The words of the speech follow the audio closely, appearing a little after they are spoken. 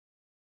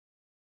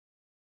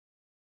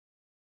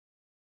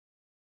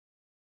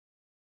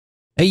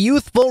A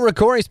youthful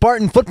Rocori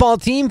Spartan football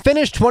team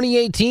finished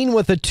 2018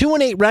 with a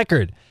 2-8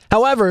 record.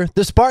 However,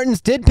 the Spartans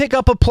did pick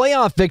up a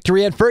playoff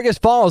victory at Fergus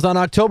Falls on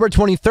October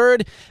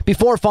 23rd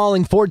before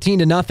falling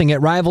 14-0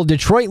 at rival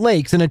Detroit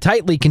Lakes in a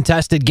tightly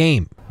contested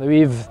game.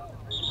 We've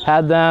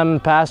had them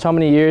past how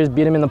many years,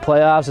 beat them in the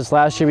playoffs. This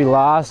last year we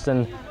lost,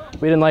 and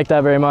we didn't like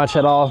that very much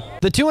at all.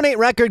 The 2-8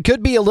 record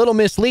could be a little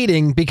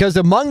misleading because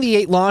among the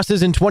 8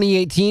 losses in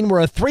 2018 were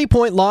a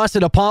 3-point loss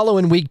at Apollo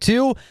in Week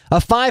 2, a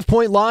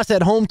 5-point loss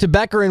at home to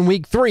Becker in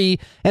Week 3,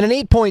 and an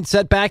 8-point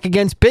setback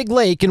against Big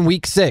Lake in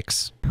Week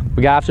 6.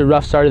 We got off to a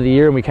rough start of the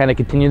year, and we kind of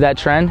continued that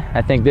trend.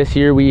 I think this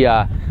year we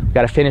got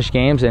to finish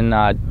games and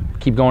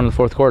keep going in the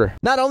fourth quarter.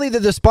 Not only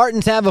did the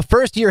Spartans have a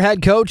first-year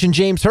head coach in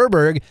James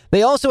Herberg,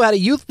 they also had a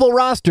youthful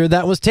roster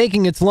that was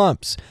taking its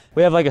lumps.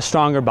 We have like a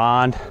stronger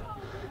bond.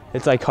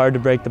 It's like hard to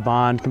break the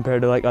bond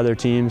compared to like other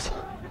teams.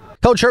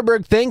 Coach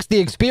Herberg thinks the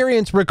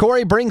experience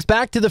Rocori brings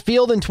back to the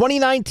field in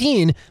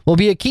 2019 will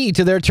be a key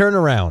to their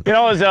turnaround. You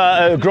know, it was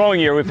a growing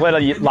year. We played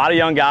a lot of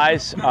young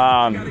guys,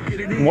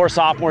 more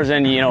sophomores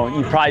than you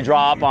probably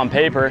draw up on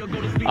paper.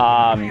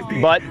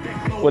 But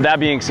with that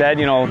being said,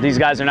 these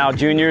guys are now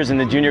juniors, and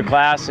the junior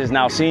class is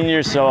now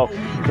seniors. So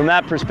from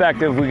that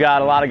perspective, we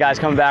got a lot of guys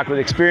coming back with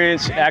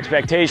experience,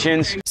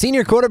 expectations.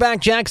 Senior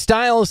quarterback Jack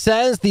Stiles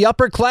says the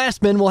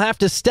upperclassmen will have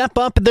to step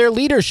up their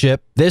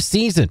leadership this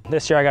season.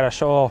 This year I got to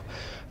show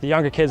the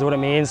younger kids what it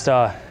means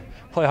to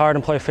play hard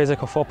and play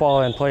physical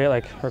football and play it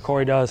like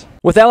Rocori does.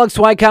 With Alex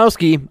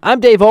Wykowski, I'm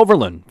Dave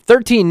Overland,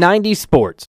 1390 Sports.